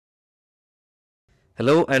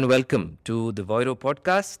Hello and welcome to the Voiro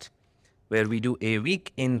podcast, where we do a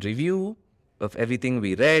week in review of everything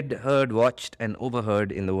we read, heard, watched, and overheard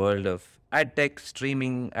in the world of ad tech,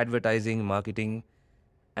 streaming, advertising, marketing,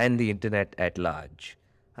 and the internet at large.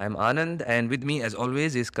 I'm Anand, and with me, as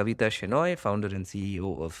always, is Kavita Shenoy, founder and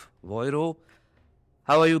CEO of Voiro.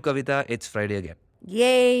 How are you, Kavita? It's Friday again.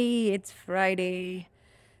 Yay, it's Friday.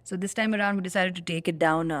 So this time around, we decided to take it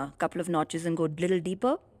down a couple of notches and go a little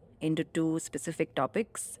deeper into two specific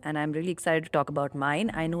topics. And I'm really excited to talk about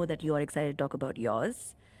mine. I know that you are excited to talk about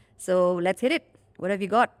yours. So let's hit it. What have you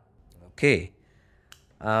got? Okay.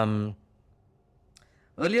 Um,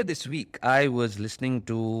 Earlier this week, I was listening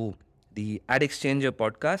to the Ad Exchanger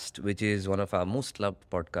podcast, which is one of our most loved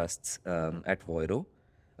podcasts at Voiro,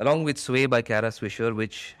 along with Sway by Kara Swisher,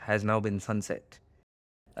 which has now been sunset.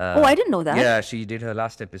 Oh, I didn't know that. Yeah, she did her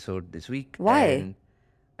last episode this week. Why? And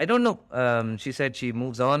I don't know. She said she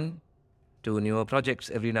moves on to newer projects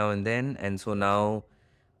every now and then. And so now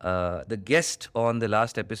the guest on the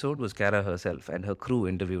last episode was Kara herself, and her crew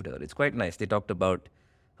interviewed her. It's quite nice. They talked about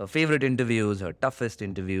her favorite interviews, her toughest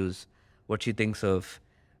interviews, what she thinks of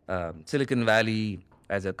Silicon Valley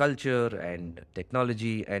as a culture and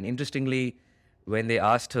technology. And interestingly, when they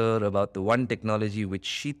asked her about the one technology which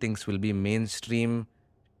she thinks will be mainstream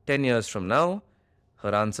 10 years from now,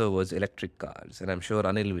 her answer was electric cars. And I'm sure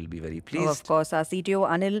Anil will be very Oh, of pleased. course. Our CTO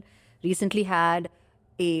Anil recently had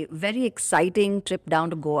a very exciting trip down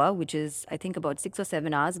to Goa, which is, I think, about 6 or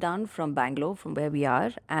 7 hours down from Bangalore, from where we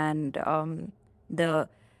are. And the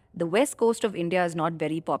west coast of India is not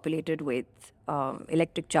very populated with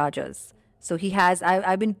electric chargers. So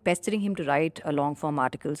I've been pestering him to write a long form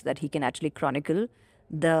article so that he can actually chronicle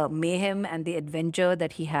the mayhem and the adventure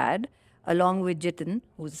that he had, along with Jitin,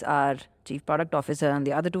 who's our chief product officer, and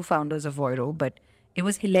the other two founders of Voiro. But it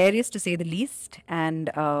was hilarious to say the least,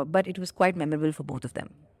 and but it was quite memorable for both of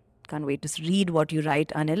them. Can't wait to read what you write,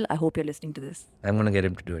 Anil. I hope you're listening to this. I'm going to get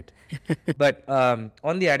him to do it. But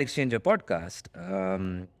on the Ad Exchanger podcast,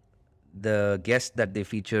 the guest that they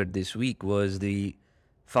featured this week was the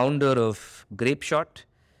founder of Grapeshot,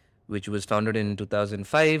 which was founded in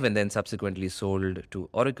 2005 and then subsequently sold to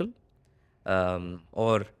Oracle.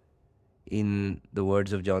 Or, in the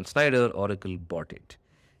words of John Snyder, Oracle bought it.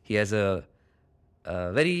 He has a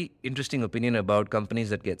very interesting opinion about companies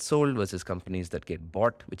that get sold versus companies that get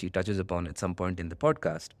bought, which he touches upon at some point in the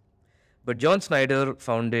podcast. But John Snyder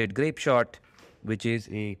founded Grapeshot, which is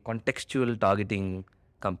a contextual targeting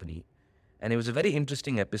company. And it was a very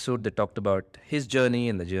interesting episode that talked about his journey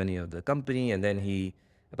and the journey of the company. And then he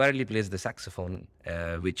apparently plays the saxophone,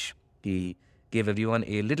 which he gave everyone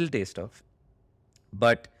a little taste of.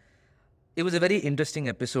 But it was a very interesting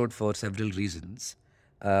episode for several reasons.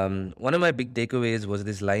 One of my big takeaways was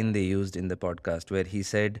this line they used in the podcast where he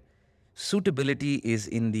said, "Suitability is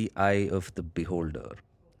in the eye of the beholder."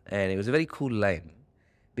 And it was a very cool line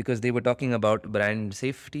because they were talking about brand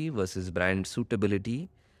safety versus brand suitability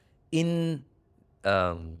in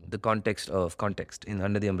the context of context, in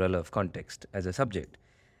under the umbrella of context as a subject.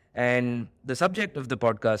 And the subject of the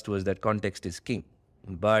podcast was that context is king.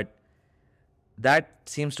 But that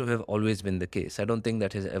seems to have always been the case. I don't think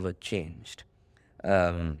that has ever changed.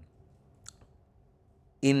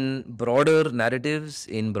 In broader narratives,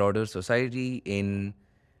 in broader society, in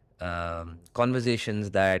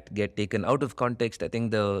conversations that get taken out of context, I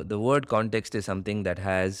think the word context is something that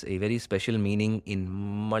has a very special meaning in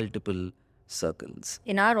multiple circles.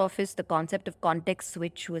 In our office, the concept of context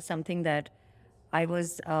switch was something that I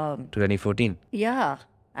was 2014. Yeah,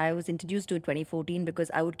 I was introduced to in 2014 because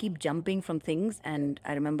I would keep jumping from things, and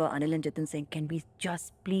I remember Anil and Jitin saying, "Can we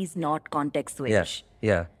just please not context switch?" Yeah,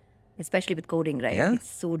 yeah. Especially with coding, right? Yeah. It's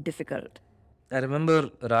so difficult. I remember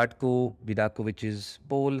Radko Vidakovic's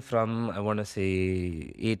poll from, I want to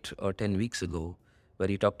say, 8 or 10 weeks ago, where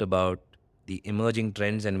he talked about the emerging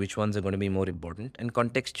trends and which ones are going to be more important. And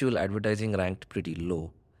contextual advertising ranked pretty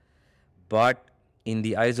low. But in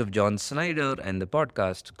the eyes of John Snyder and the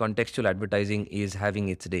podcast, contextual advertising is having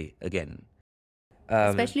its day again.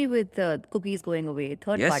 Especially with cookies going away,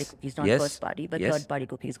 third party cookies, not yes, first party, but yes. third party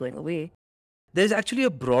cookies going away. There's actually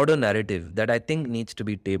a broader narrative that I think needs to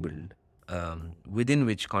be tabled, within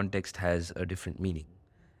which context has a different meaning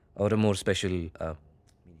or a more special meaning.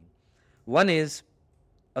 One is,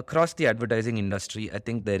 across the advertising industry, I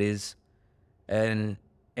think there is an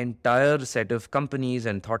entire set of companies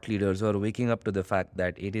and thought leaders who are waking up to the fact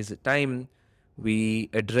that it is time we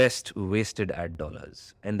addressed wasted ad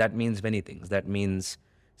dollars. And that means many things. That means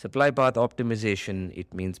supply path optimization,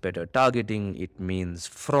 it means better targeting, it means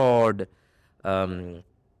fraud.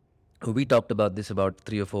 We talked about this about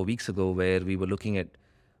 3 or 4 weeks ago, where we were looking at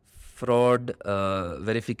fraud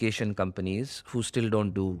verification companies who still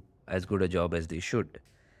don't do as good a job as they should.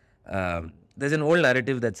 There's an old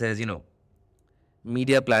narrative that says,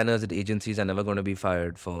 media planners at agencies are never going to be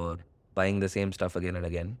fired for buying the same stuff again and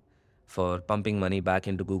again, for pumping money back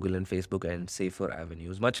into Google and Facebook and safer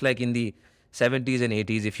avenues. Much like in the 70s and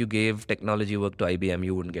 80s, if you gave technology work to IBM,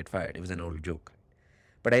 you wouldn't get fired. It was an old joke.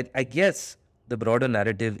 But I guess the broader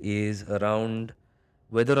narrative is around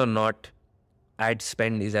whether or not ad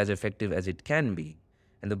spend is as effective as it can be.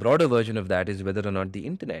 And the broader version of that is whether or not the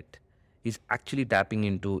internet is actually tapping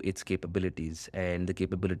into its capabilities and the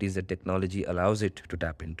capabilities that technology allows it to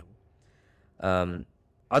tap into. Um,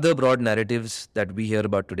 Other broad narratives that we hear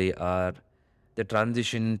about today are the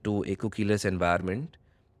transition to a cookieless environment.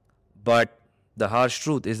 But the harsh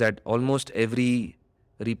truth is that almost every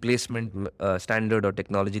replacement standard or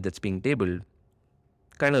technology that's being tabled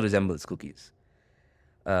kind of resembles cookies.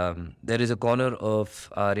 There is a corner of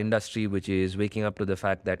our industry which is waking up to the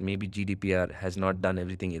fact that maybe GDPR has not done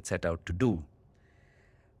everything it set out to do.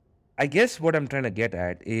 I guess what I'm trying to get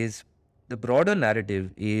at is the broader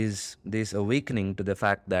narrative is this awakening to the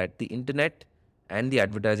fact that the internet and the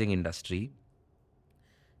advertising industry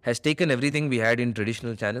has taken everything we had in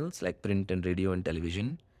traditional channels like print and radio and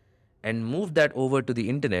television and moved that over to the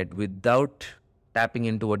internet without tapping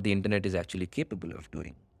into what the internet is actually capable of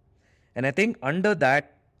doing. And I think under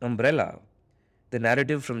that umbrella, the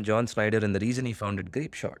narrative from John Snyder and the reason he founded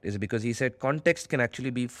Grapeshot is because he said context can actually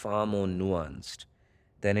be far more nuanced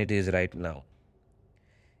than it is right now.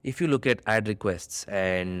 If you look at ad requests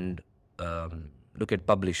and look at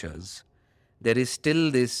publishers, there is still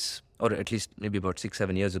this, or at least maybe about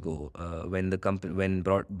 6-7 years ago, when the company when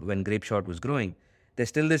Grapeshot was growing, there's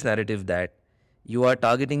still this narrative that you are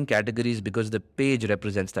targeting categories because the page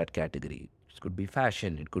represents that category. It could be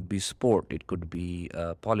fashion, it could be sport, it could be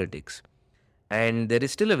politics. And there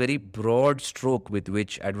is still a very broad stroke with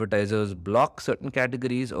which advertisers block certain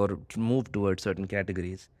categories or move towards certain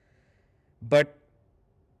categories. But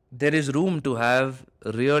there is room to have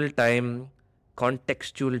real time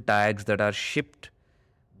contextual tags that are shipped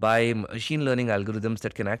by machine learning algorithms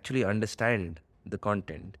that can actually understand the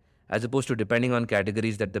content, as opposed to depending on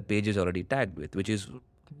categories that the page is already tagged with, which is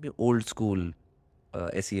old school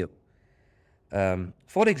SEO.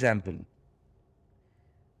 For example,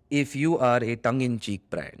 if you are a tongue in cheek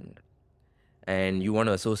brand and you want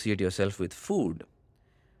to associate yourself with food,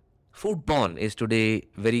 food porn is today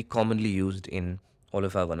very commonly used in all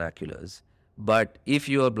of our vernaculars. But if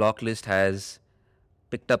your block list has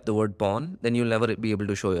picked up the word porn, then you'll never be able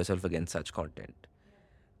to show yourself against such content.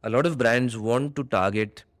 A lot of brands want to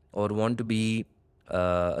target or want to be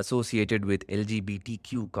associated with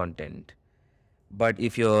LGBTQ content. But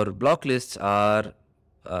if your block lists are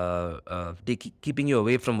keeping you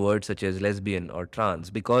away from words such as lesbian or trans,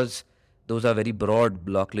 because those are very broad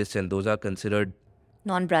block lists and those are considered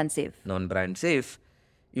Non-brand safe. non-brand safe,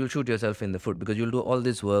 you'll shoot yourself in the foot because you'll do all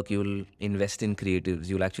this work, you'll invest in creatives,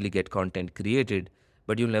 you'll actually get content created,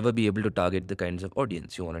 but you'll never be able to target the kinds of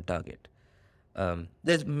audience you want to target.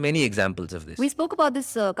 There's many examples of this. We spoke about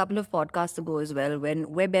this a couple of podcasts ago as well, when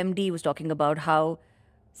WebMD was talking about how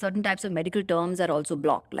certain types of medical terms are also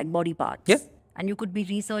blocked, like body parts. Yeah. And you could be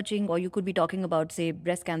researching or you could be talking about, say,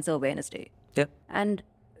 Breast Cancer Awareness Day. Yeah. And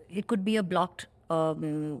it could be a blocked,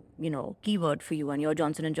 keyword for you and your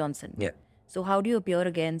Johnson & Johnson. Yeah. So how do you appear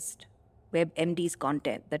against WebMD's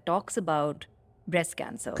content that talks about breast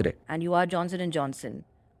cancer? Correct. And you are Johnson & Johnson,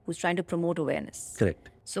 who's trying to promote awareness. Correct.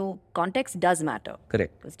 So context does matter.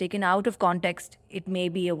 Correct. Because taken out of context, it may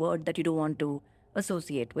be a word that you don't want to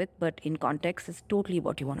associate with, but in context, it's totally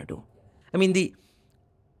what you want to do. I mean, the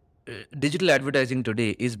digital advertising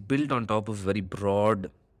today is built on top of very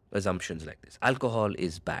broad assumptions like this. Alcohol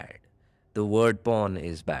is bad. The word porn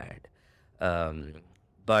is bad.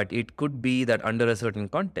 But it could be that under a certain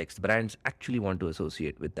context, brands actually want to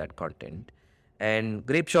associate with that content. And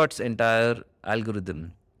Grapeshot's entire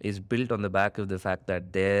algorithm is built on the back of the fact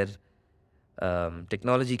that their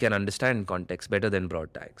technology can understand context better than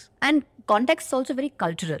broad tags. And context is also very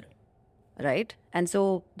cultural, right? And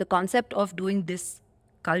so the concept of doing this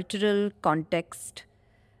cultural context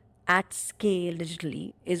at scale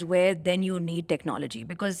digitally is where then you need technology,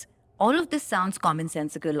 because all of this sounds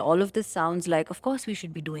commonsensical. All of this sounds like, of course we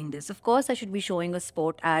should be doing this. Of course I should be showing a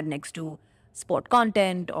sport ad next to sport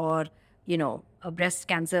content, or, a breast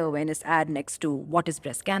cancer awareness ad next to what is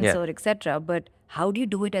breast cancer, etc. But how do you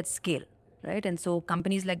do it at scale, right? And so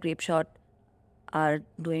companies like Grapeshot are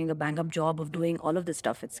doing a bang-up job of doing all of this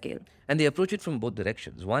stuff at scale. And they approach it from both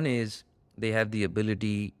directions. One is they have the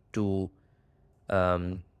ability to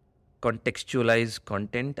contextualize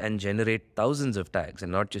content and generate thousands of tags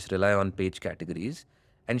and not just rely on page categories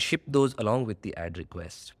and ship those along with the ad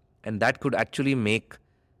request. And that could actually make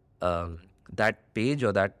that page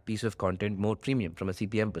or that piece of content more premium from a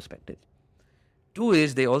CPM perspective. Two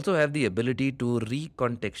is they also have the ability to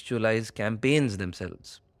recontextualize campaigns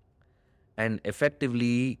themselves and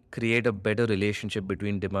effectively create a better relationship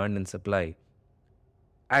between demand and supply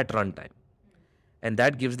at runtime. And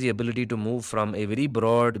that gives the ability to move from a very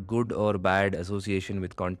broad good or bad association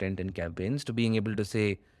with content and campaigns to being able to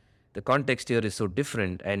say the context here is so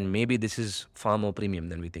different and maybe this is far more premium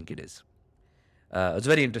than we think it is. It's a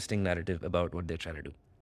very interesting narrative about what they're trying to do.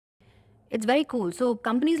 It's very cool. So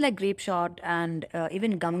companies like Grapeshot and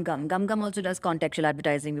even Gum Gum also does contextual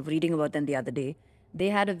advertising. We were reading about them the other day. They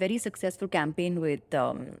had a very successful campaign with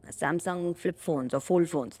Samsung flip phones or fold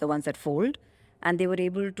phones, the ones that fold, and they were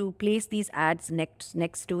able to place these ads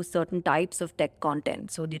next to certain types of tech content,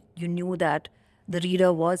 so that you knew that the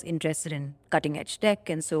reader was interested in cutting edge tech,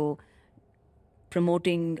 and so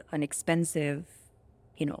promoting an expensive,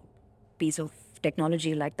 piece of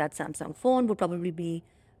technology like that Samsung phone would probably be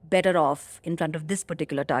better off in front of this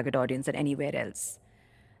particular target audience than anywhere else.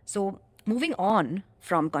 So moving on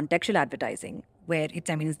from contextual advertising, where it's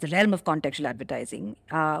the realm of contextual advertising,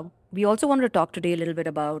 we also wanted to talk today a little bit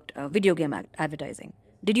about video game advertising.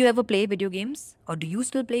 Did you ever play video games, or do you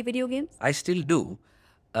still play video games? I still do.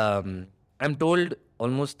 I'm told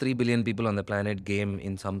almost 3 billion people on the planet game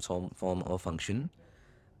in some form or function.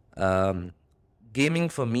 Gaming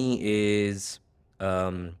for me is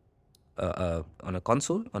on a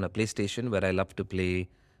console, on a PlayStation, where I love to play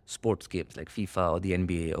sports games like FIFA or the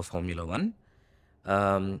NBA or Formula One.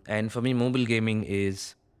 And for me, mobile gaming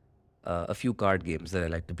is a few card games that I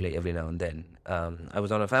like to play every now and then. I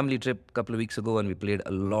was on a family trip a couple of weeks ago and we played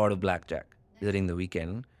a lot of blackjack during the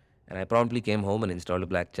weekend. And I promptly came home and installed a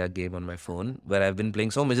blackjack game on my phone, where I've been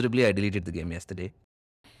playing so miserably I deleted the game yesterday.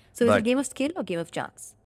 So is it a But game of skill or game of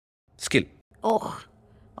chance? skill. Oh,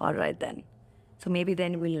 all right then. So maybe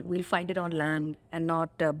then we'll find it on land and not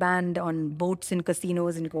banned on boats in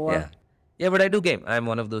casinos in Goa. Yeah. Yeah, but I do game. I'm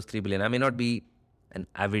one of those 3 billion. I may not be an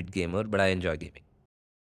avid gamer, but I enjoy gaming.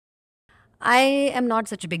 I am not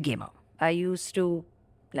such a big gamer. I used to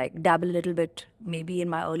dabble a little bit maybe in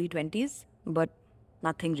my early 20s, but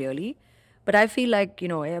nothing really. But I feel like,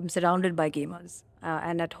 I am surrounded by gamers.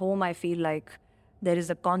 And at home, I feel like there is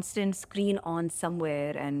a constant screen on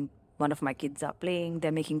somewhere and one of my kids are playing,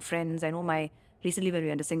 they're making friends. I know recently when we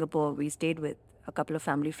went to Singapore, we stayed with a couple of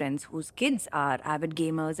family friends whose kids are avid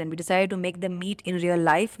gamers, and we decided to make them meet in real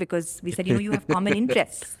life because we said, you have common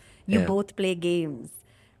interests. You Yeah. both play games,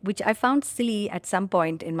 which I found silly at some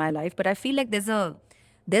point in my life. But I feel like there's a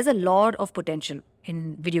lot of potential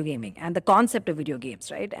in video gaming and the concept of video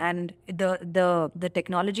games, right? And the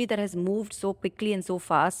technology that has moved so quickly and so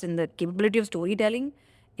fast, and the capability of storytelling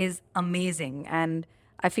is amazing. And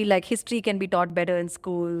I feel like history can be taught better in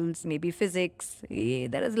schools, maybe physics.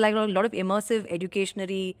 There is like a lot of immersive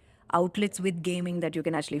educationary outlets with gaming that you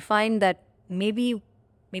can actually find that maybe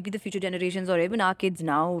the future generations or even our kids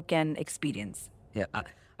now can experience. Yeah.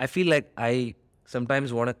 I feel like I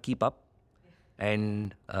sometimes want to keep up.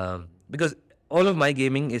 And because all of my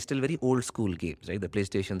gaming is still very old school games, right? The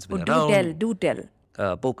PlayStation's been around. Do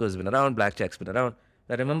tell. Poker's been around, blackjack's been around.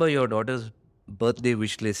 I remember your daughter's birthday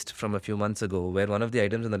wish list from a few months ago, where one of the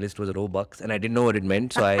items on the list was Robux, and I didn't know what it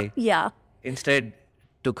meant, so I Yeah. instead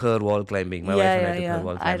took her wall climbing. My wife and I took her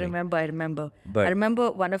wall I climbing. remember. But- I remember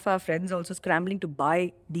one of our friends also scrambling to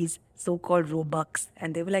buy these so-called Robux,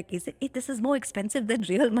 and they were like, this is more expensive than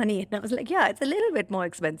real money?" And I was like, "Yeah, it's a little bit more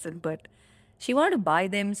expensive," but she wanted to buy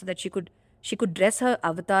them so that she could dress her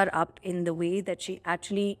avatar up in the way that she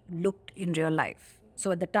actually looked in real life.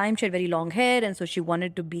 So at the time, she had very long hair, and so she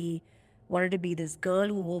wanted to be this girl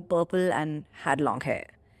who wore purple and had long hair.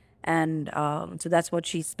 And so that's what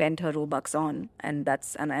she spent her Robux on, and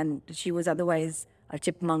she was otherwise a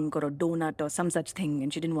chipmunk or a donut or some such thing,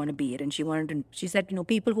 and she didn't want to be it, and she said,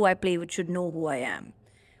 people who I play with should know who I am,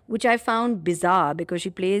 which I found bizarre because she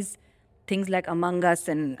plays things like Among Us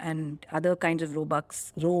and other kinds of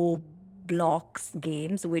Roblox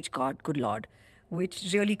games, which, God, good Lord,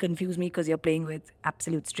 which really confused me because you're playing with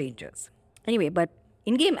absolute strangers. Anyway, but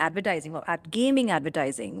in-game advertising, or at gaming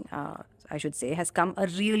advertising, I should say, has come a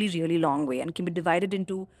really, really long way and can be divided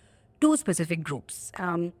into two specific groups,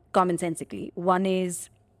 commonsensically. One is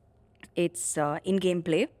it's in-game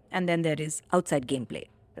play, and then there is outside gameplay,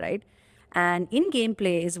 right? And in-game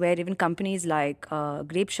play is where even companies like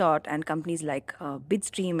Grapeshot and companies like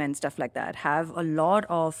Bidstream and stuff like that have a lot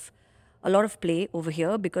of play over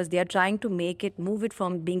here because they are trying to move it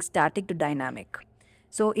from being static to dynamic.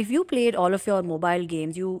 So if you played all of your mobile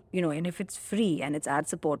games, you know, and if it's free and it's ad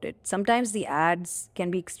supported, sometimes the ads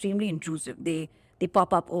can be extremely intrusive. They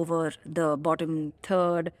pop up over the bottom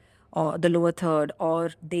third or the lower third,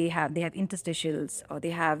 or they have interstitials, or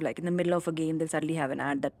they have, like, in the middle of a game they'll suddenly have an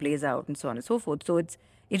ad that plays out, and so on and so forth. So it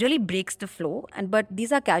really breaks the flow. And but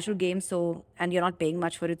these are casual games, so, and you're not paying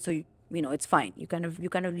much for it, so you know, it's fine. You kind of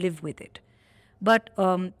live with it. But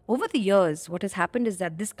over the years, what has happened is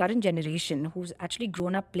that this current generation, who's actually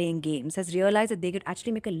grown up playing games, has realized that they could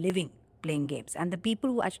actually make a living playing games. And the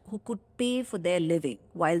people who could pay for their living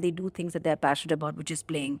while they do things that they're passionate about, which is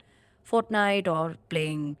playing Fortnite or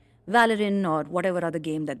playing Valorant or whatever other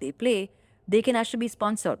game that they play, they can actually be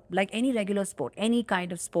sponsored. Like any regular sport, any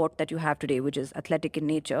kind of sport that you have today, which is athletic in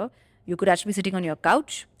nature, you could actually be sitting on your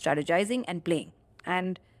couch, strategizing and playing.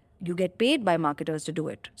 And you get paid by marketers to do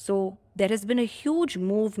it. So there has been a huge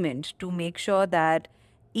movement to make sure that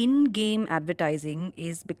in-game advertising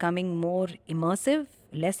is becoming more immersive,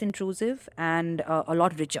 less intrusive, and a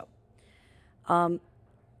lot richer.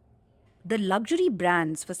 The luxury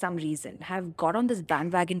brands, for some reason, have got on this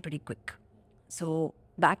bandwagon pretty quick. So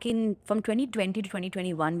back in from 2020 to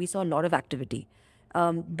 2021, we saw a lot of activity.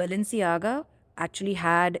 Balenciaga actually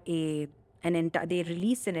had they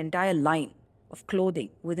released an entire line of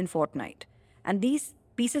clothing within Fortnite, and these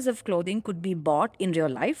pieces of clothing could be bought in real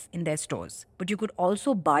life in their stores, but you could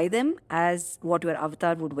also buy them as what your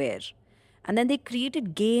avatar would wear. And then they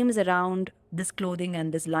created games around this clothing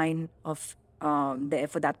and this line of there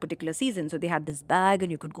for that particular season. So they had this bag,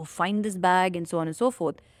 and you could go find this bag, and so on and so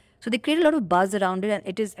forth. So they created a lot of buzz around it,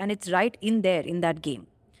 and it's right in there in that game.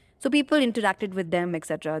 So people interacted with them,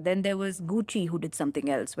 etc. Then there was Gucci, who did something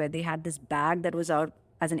else, where they had this bag that was out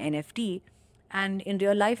as an NFT, and in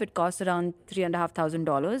real life it cost around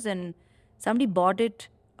 $3,500, and somebody bought it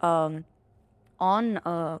on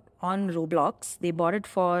Roblox. They bought it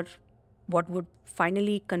for what would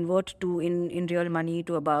finally convert to in real money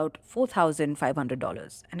to about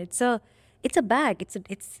 $4,500. And it's a bag.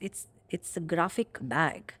 It's a graphic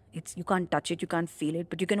bag. You can't touch it, you can't feel it,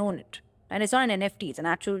 but you can own it. And it's not an NFT. It's an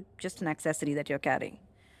actual, just an accessory that you're carrying.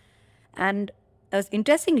 And as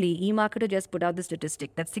interestingly, eMarketer just put out the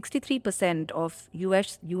statistic that 63% of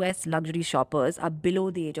US luxury shoppers are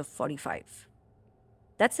below the age of 45.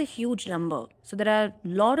 That's a huge number. So there are a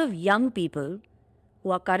lot of young people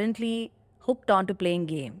who are currently hooked onto playing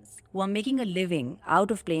games, who are making a living out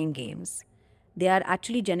of playing games. They are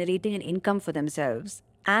actually generating an income for themselves,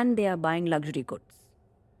 and they are buying luxury goods.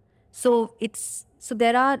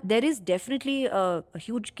 There is definitely a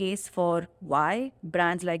huge case for why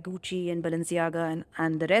brands like Gucci and Balenciaga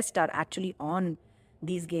and the rest are actually on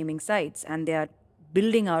these gaming sites, and they are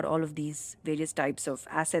building out all of these various types of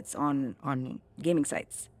assets on gaming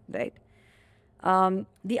sites, right?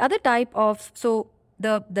 The other type of, so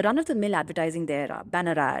the run of the mill advertising there are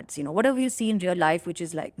banner ads, whatever you see in real life, which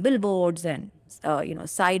is like billboards and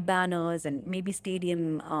side banners, and maybe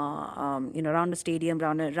stadium, around a stadium,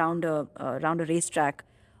 around a racetrack.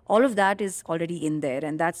 All of that is already in there,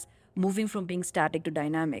 and that's moving from being static to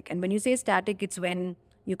dynamic. And when you say static, it's when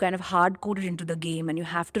you kind of hard code it into the game, and you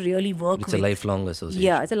have to really work It's with. a lifelong association.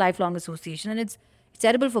 Yeah, it's a lifelong association, and it's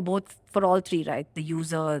terrible for all three, right? The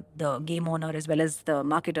user, the game owner, as well as the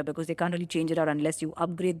marketer, because they can't really change it out unless you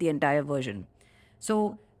upgrade the entire version.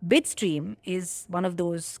 So Bitstream is one of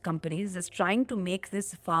those companies that's trying to make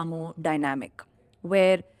this far more dynamic,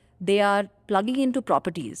 where they are plugging into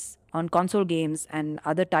properties on console games and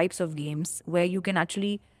other types of games, where you can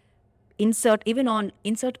actually insert even on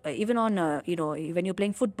when you're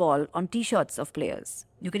playing football, on t-shirts of players,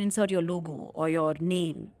 you can insert your logo or your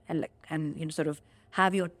name, and sort of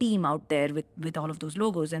have your team out there with all of those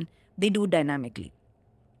logos, and they do dynamically.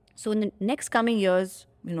 So in the next coming years,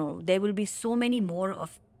 there will be so many more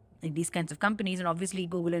of these kinds of companies, and obviously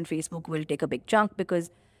Google and Facebook will take a big chunk,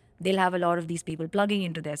 because they'll have a lot of these people plugging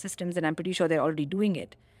into their systems, and I'm pretty sure they're already doing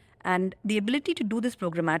it. And the ability to do this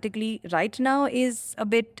programmatically right now is a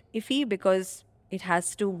bit iffy, because it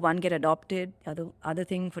has to, one, get adopted. Other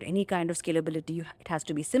thing, for any kind of scalability, it has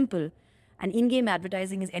to be simple. And in-game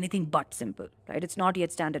advertising is anything but simple, right? It's not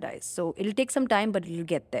yet standardized. So it'll take some time, but it'll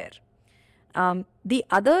get there. The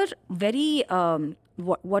other very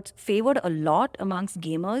what's favored a lot amongst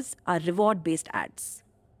gamers are reward-based ads.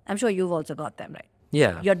 I'm sure you've also got them, right?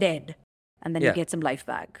 Yeah. You're dead, and then you Yeah. get some life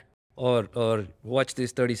back. Or watch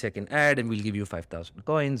this 30-second ad and we'll give you 5,000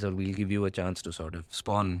 coins, or we'll give you a chance to sort of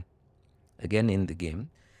spawn again in the game.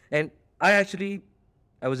 And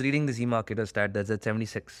I was reading this eMarketer stat that said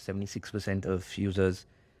 76% of users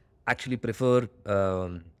actually prefer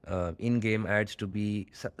in-game ads to be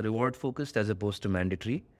reward focused as opposed to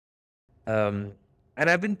mandatory. And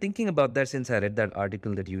I've been thinking about that since I read that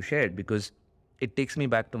article that you shared, because it takes me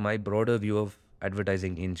back to my broader view of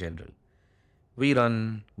advertising in general. We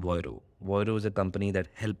run Voiro. Voiro is a company that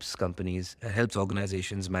helps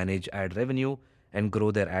organizations manage ad revenue and grow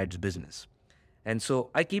their ads business. And so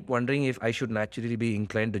I keep wondering if I should naturally be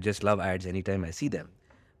inclined to just love ads anytime I see them.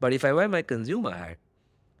 But if I buy my consumer ad,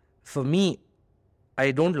 for me, I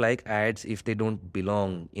don't like ads if they don't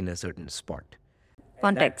belong in a certain spot.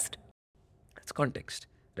 Context. It's context,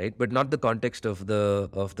 right? But not the context of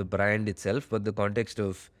the brand itself, but the context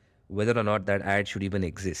of whether or not that ad should even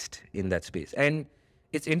exist in that space. And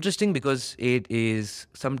it's interesting because it is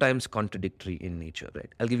sometimes contradictory in nature, right?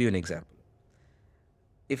 I'll give you an example.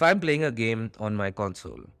 If I'm playing a game on my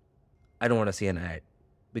console, I don't want to see an ad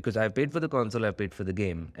because I've paid for the console, I've paid for the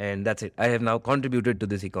game, and that's it. I have now contributed to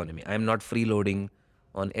this economy. I'm not freeloading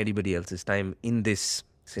on anybody else's time in this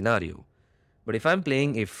scenario. But if I'm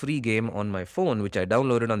playing a free game on my phone, which I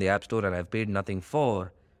downloaded on the App Store and I've paid nothing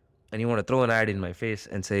for, and you want to throw an ad in my face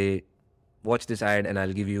and say, watch this ad and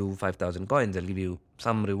I'll give you 5,000 coins, I'll give you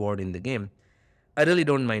some reward in the game, I really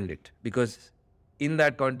don't mind it because in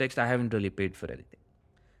that context, I haven't really paid for anything.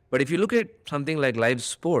 But if you look at something like live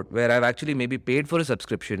sport, where I've actually maybe paid for a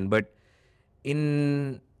subscription, but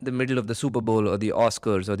in the middle of the Super Bowl or the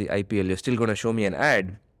Oscars or the IPL, you're still going to show me an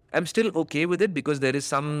ad, I'm still okay with it because there is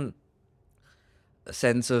some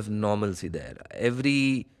sense of normalcy there.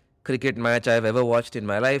 Every cricket match I've ever watched in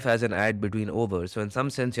my life has an ad between overs. So in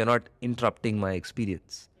some sense, you're not interrupting my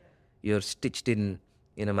experience. You're stitched in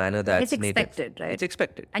a manner that's It's native. expected, right? It's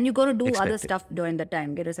expected. And you got to do other Expected. stuff during the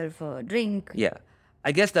time. Get yourself a drink. Yeah.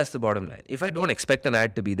 I guess that's the bottom line. If I don't expect an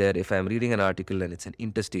ad to be there, if I'm reading an article and it's an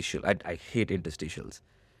interstitial, I hate interstitials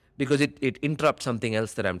because it interrupts something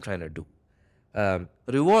else that I'm trying to do.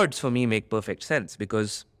 Rewards for me make perfect sense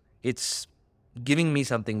because it's giving me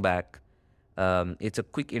something back. It's a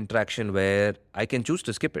quick interaction where I can choose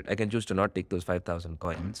to skip it. I can choose to not take those 5,000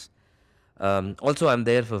 coins. Also, I'm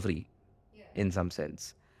there for free in some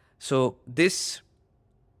sense. So this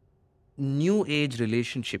new age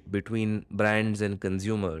relationship between brands and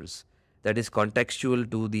consumers that is contextual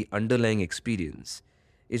to the underlying experience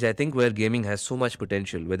is, I think, where gaming has so much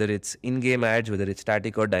potential, whether it's in-game ads, whether it's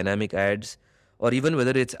static or dynamic ads, or even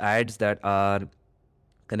whether it's ads that are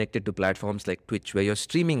connected to platforms like Twitch, where you're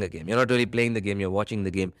streaming a game. You're not really playing the game, you're watching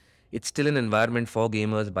the game. It's still an environment for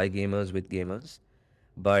gamers, by gamers, with gamers.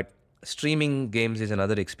 But streaming games is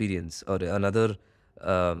another experience or another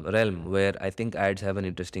realm where I think ads have an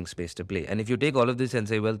interesting space to play. And if you take all of this and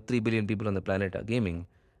say, well, 3 billion people on the planet are gaming,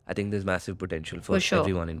 I think there's massive potential for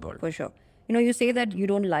everyone involved. For sure. You know, you say that you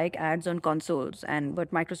don't like ads on consoles,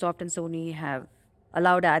 but Microsoft and Sony have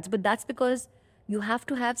allowed ads, but that's because you have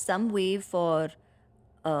to have some way for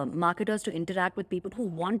marketers to interact with people who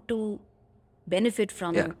want to benefit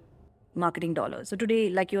from marketing dollars. So today,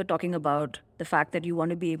 like you were talking about the fact that you want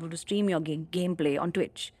to be able to stream your gameplay on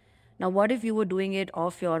Twitch. Now, what if you were doing it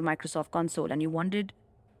off your Microsoft console and you wanted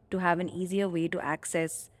to have an easier way to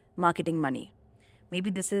access marketing money? Maybe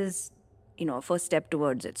this is, a first step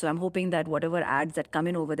towards it. So I'm hoping that whatever ads that come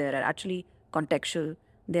in over there are actually contextual.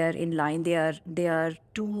 They are in line. They are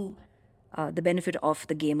to the benefit of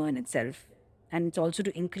the gamer in itself. And it's also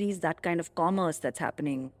to increase that kind of commerce that's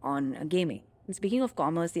happening on gaming. And speaking of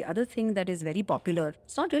commerce, the other thing that is very popular,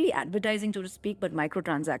 it's not really advertising, so to speak, but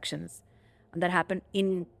microtransactions that happen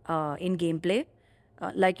in gameplay.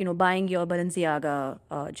 Like, buying your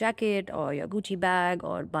Balenciaga jacket or your Gucci bag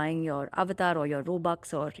or buying your avatar or your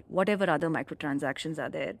Robux or whatever other microtransactions are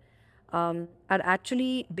there, are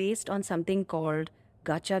actually based on something called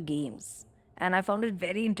gacha games. And I found it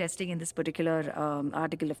very interesting in this particular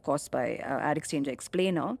article, of course, by Ad Exchange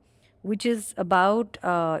Explainer, which is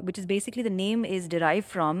basically, the name is derived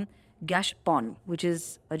from gashpon, which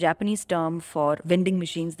is a Japanese term for vending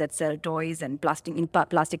machines that sell toys and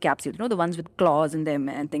plastic capsules, the ones with claws in them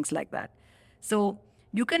and things like that. So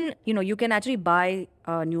you can actually buy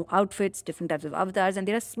new outfits, different types of avatars, and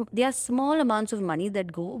there are small amounts of money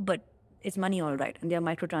that go, but it's money all right, and they are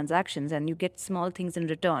microtransactions, and you get small things in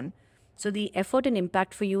return. So the effort and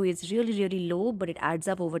impact for you is really, really low, but it adds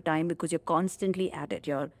up over time because you're constantly at it.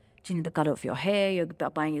 You're changing the color of your hair, you're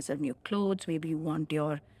buying yourself new clothes, maybe you want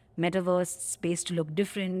your metaverse space to look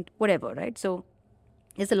different, whatever, right? So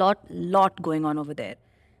there's a lot going on over there.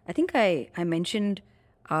 I think I mentioned,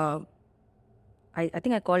 I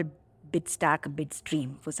think I called Bitstack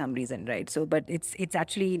Bitstream for some reason, right? So, but it's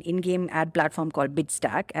actually an in-game ad platform called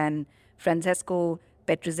Bitstack, and Francesco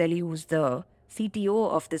Petrozelli, who's the CTO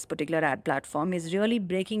of this particular ad platform, is really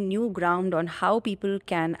breaking new ground on how people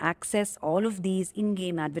can access all of these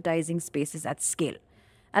in-game advertising spaces at scale.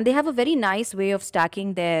 And they have a very nice way of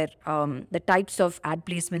stacking their the types of ad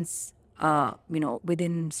placements,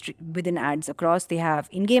 within ads across. They have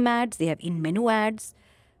in-game ads, they have in-menu ads,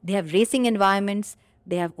 they have racing environments,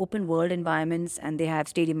 they have open world environments, and they have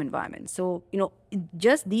stadium environments. So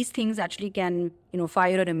just these things actually can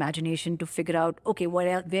fire your imagination to figure out, okay,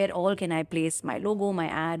 where all can I place my logo, my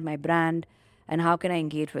ad, my brand, and how can I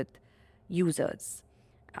engage with users.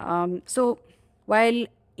 So while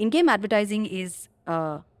in-game advertising is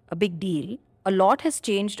a big deal, a lot has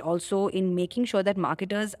changed also in making sure that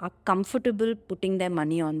marketers are comfortable putting their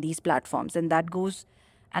money on these platforms. And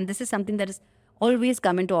this is something that has always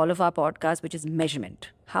come into all of our podcasts, which is measurement.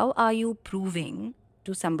 How are you proving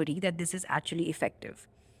to somebody that this is actually effective?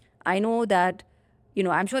 I know that,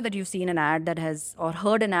 I'm sure that you've seen an ad that has, or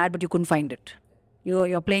heard an ad, but you couldn't find it.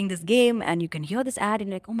 You're playing this game and you can hear this ad and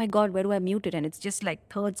you're like, oh my God, where do I mute it? And it's just like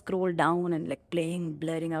third scroll down and like playing,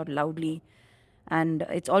 blaring out loudly. And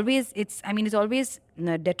it's always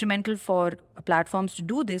detrimental for platforms to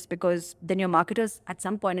do this, because then your marketers at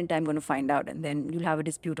some point in time going to find out, and then you'll have a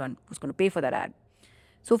dispute on who's going to pay for that ad.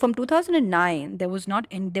 So from 2009, there was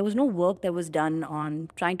no work that was done on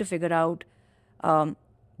trying to figure out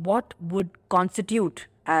what would constitute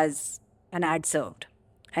as an ad served.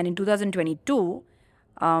 And in 2022,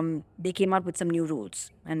 they came out with some new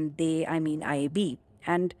rules, and I mean IAB.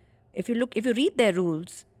 And if you read their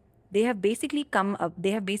rules, they have basically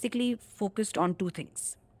focused on two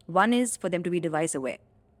things. One is for them to be device aware.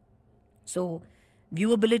 So,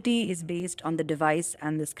 viewability is based on the device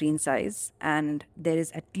and the screen size, and there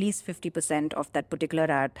is at least 50% of that particular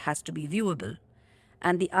ad has to be viewable.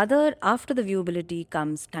 And the other, after the viewability,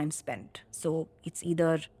 comes time spent. So, it's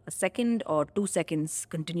either a second or 2 seconds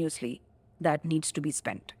continuously that needs to be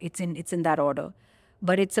spent. It's in that order.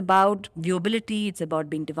 But it's about viewability, it's about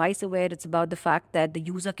being device aware, it's about the fact that the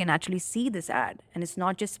user can actually see this ad and it's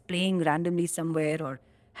not just playing randomly somewhere, or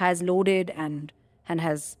has loaded and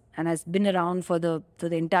has been around for the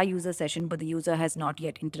entire user session, but the user has not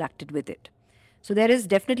yet interacted with it. So there is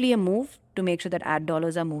definitely a move to make sure that ad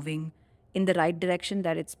dollars are moving in the right direction,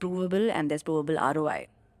 that it's provable and there's provable ROI.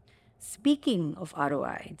 Speaking of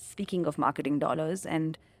ROI, speaking of marketing dollars,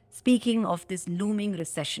 and speaking of this looming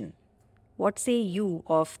recession, what say you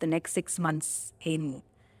of the next 6 months in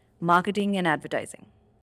marketing and advertising?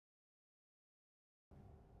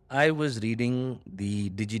 I was reading the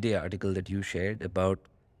Digiday article that you shared about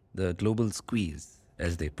the global squeeze,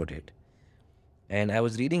 as they put it. And I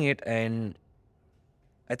was reading it, and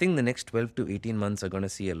I think the next 12 to 18 months are going to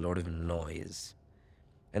see a lot of noise.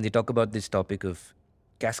 And they talk about this topic of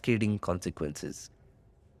cascading consequences.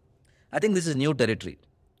 I think this is new territory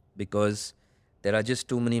because there are just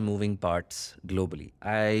too many moving parts globally.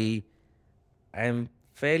 I am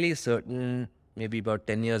fairly certain maybe about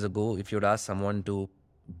 10 years ago, if you'd ask someone to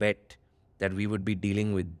bet that we would be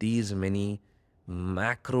dealing with these many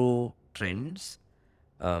macro trends,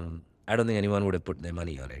 I don't think anyone would have put their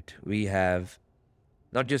money on it. We have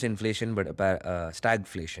not just inflation, but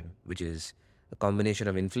stagflation, which is a combination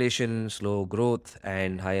of inflation, slow growth,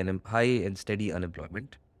 and high and steady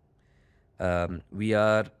unemployment. We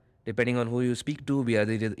are, depending on who you speak to, we are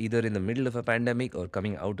either in the middle of a pandemic or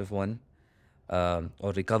coming out of one,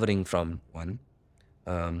 or recovering from one.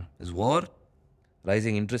 There's war,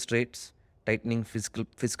 rising interest rates, tightening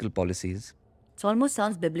fiscal policies. It almost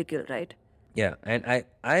sounds biblical, right? Yeah, and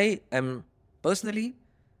I am personally,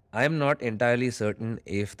 I am not entirely certain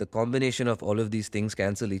if the combination of all of these things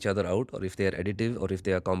cancel each other out, or if they are additive, or if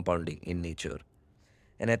they are compounding in nature.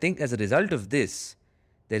 And I think as a result of this,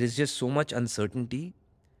 there is just so much uncertainty,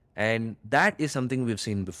 and that is something we've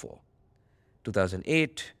seen before.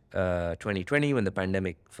 2008, 2020, when the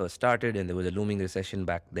pandemic first started and there was a looming recession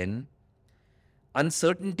back then,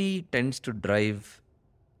 uncertainty tends to drive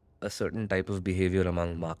a certain type of behavior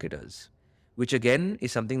among marketers, which again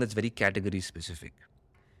is something that's very category specific.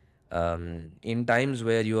 In times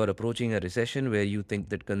where you are approaching a recession, where you think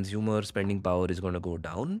that consumer spending power is going to go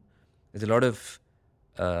down, there's a lot of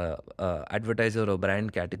advertiser or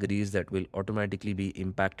brand categories that will automatically be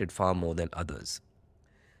impacted far more than others.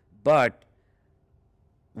 But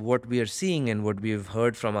what we are seeing and what we've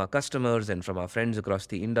heard from our customers and from our friends across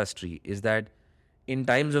the industry is that in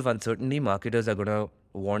times of uncertainty, marketers are going to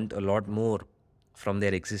want a lot more from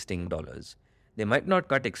their existing dollars. They might not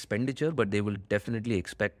cut expenditure, but they will definitely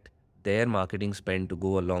expect their marketing spend to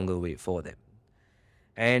go a longer way for them.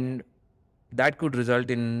 And that could result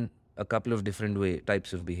in a couple of different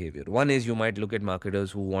types of behavior. One is you might look at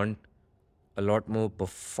marketers who want a lot more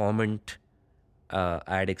performant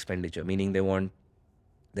ad expenditure, meaning they want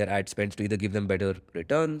their ad spends to either give them better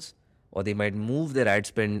returns, or they might move their ad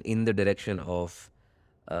spend in the direction of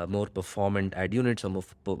more performant ad units or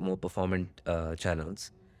more performant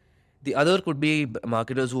channels. The other could be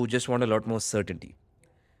marketers who just want a lot more certainty.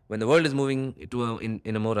 When the world is moving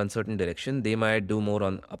in a more uncertain direction, they might do more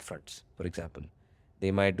on upfronts, for example.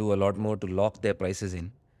 They might do a lot more to lock their prices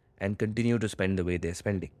in and continue to spend the way they're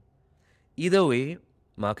spending. Either way,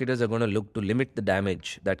 marketers are going to look to limit the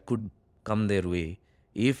damage that could come their way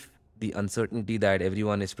if the uncertainty that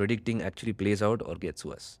everyone is predicting actually plays out or gets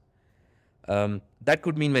worse. That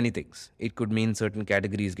could mean many things. It could mean certain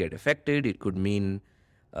categories get affected. It could mean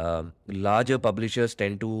larger publishers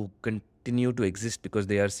tend to continue to exist because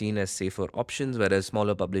they are seen as safer options, whereas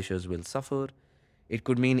smaller publishers will suffer. It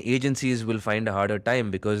could mean agencies will find a harder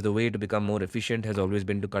time because the way to become more efficient has always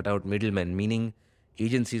been to cut out middlemen, meaning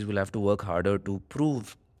agencies will have to work harder to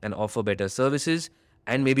prove and offer better services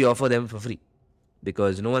and maybe offer them for free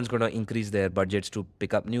because no one's going to increase their budgets to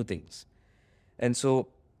pick up new things. And so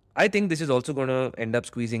I think this is also going to end up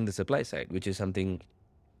squeezing the supply side, which is something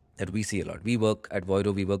that we see a lot. We work at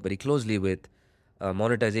Voiro, we work very closely with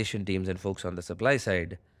monetization teams and folks on the supply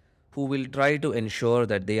side who will try to ensure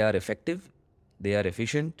that they are effective, they are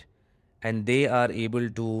efficient, and they are able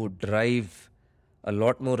to drive a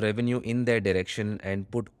lot more revenue in their direction and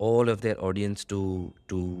put all of their audience to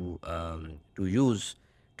use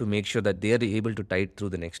to make sure that they are able to tide through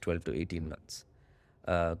the next 12 to 18 months.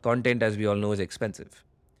 Content, as we all know, is expensive.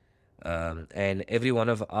 And every one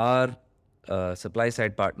of our supply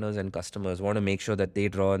side partners and customers want to make sure that they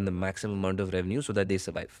draw in the maximum amount of revenue so that they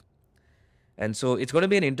survive. And so it's going to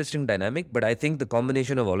be an interesting dynamic, but I think the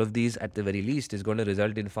combination of all of these at the very least is going to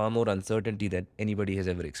result in far more uncertainty than anybody has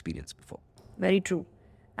ever experienced before. Very true.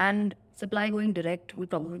 And supply going direct will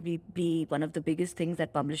probably be one of the biggest things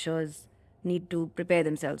that publishers need to prepare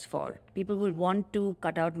themselves for. People will want to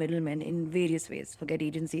cut out middlemen in various ways, forget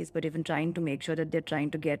agencies, but even trying to make sure that they're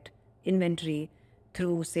trying to get inventory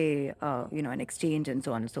through, say, an exchange and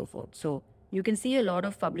so on and so forth. So you can see a lot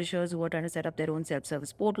of publishers who are trying to set up their own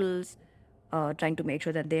self-service portals, trying to make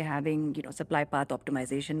sure that they're having, supply path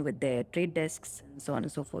optimization with their trade desks and so on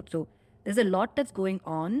and so forth. So there's a lot that's going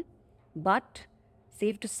on, but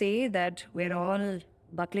safe to say that we're all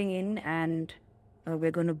buckling in and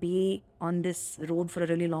we're going to be on this road for a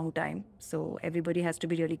really long time. So everybody has to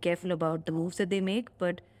be really careful about the moves that they make.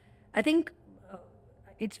 But I think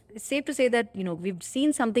it's safe to say that we've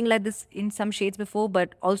seen something like this in some shades before,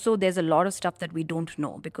 but also there's a lot of stuff that we don't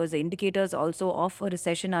know because the indicators also of a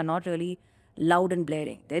recession are not really loud and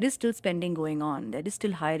blaring. There is still spending going on, there is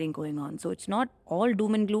still hiring going on, so it's not all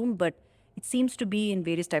doom and gloom, but it seems to be in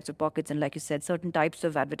various types of pockets. And like you said, certain types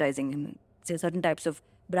of advertising and say certain types of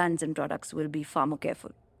brands and products will be far more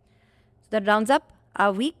careful. So that rounds up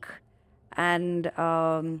our week. And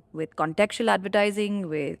with contextual advertising,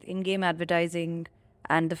 with in-game advertising,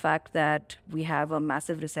 and the fact that we have a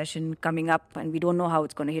massive recession coming up and we don't know how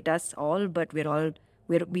it's going to hit us all, but we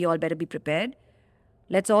all better be prepared.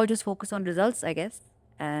 Let's all just focus on results, I guess,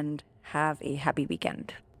 and have a happy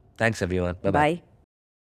weekend. Thanks, everyone. Bye-bye. Bye.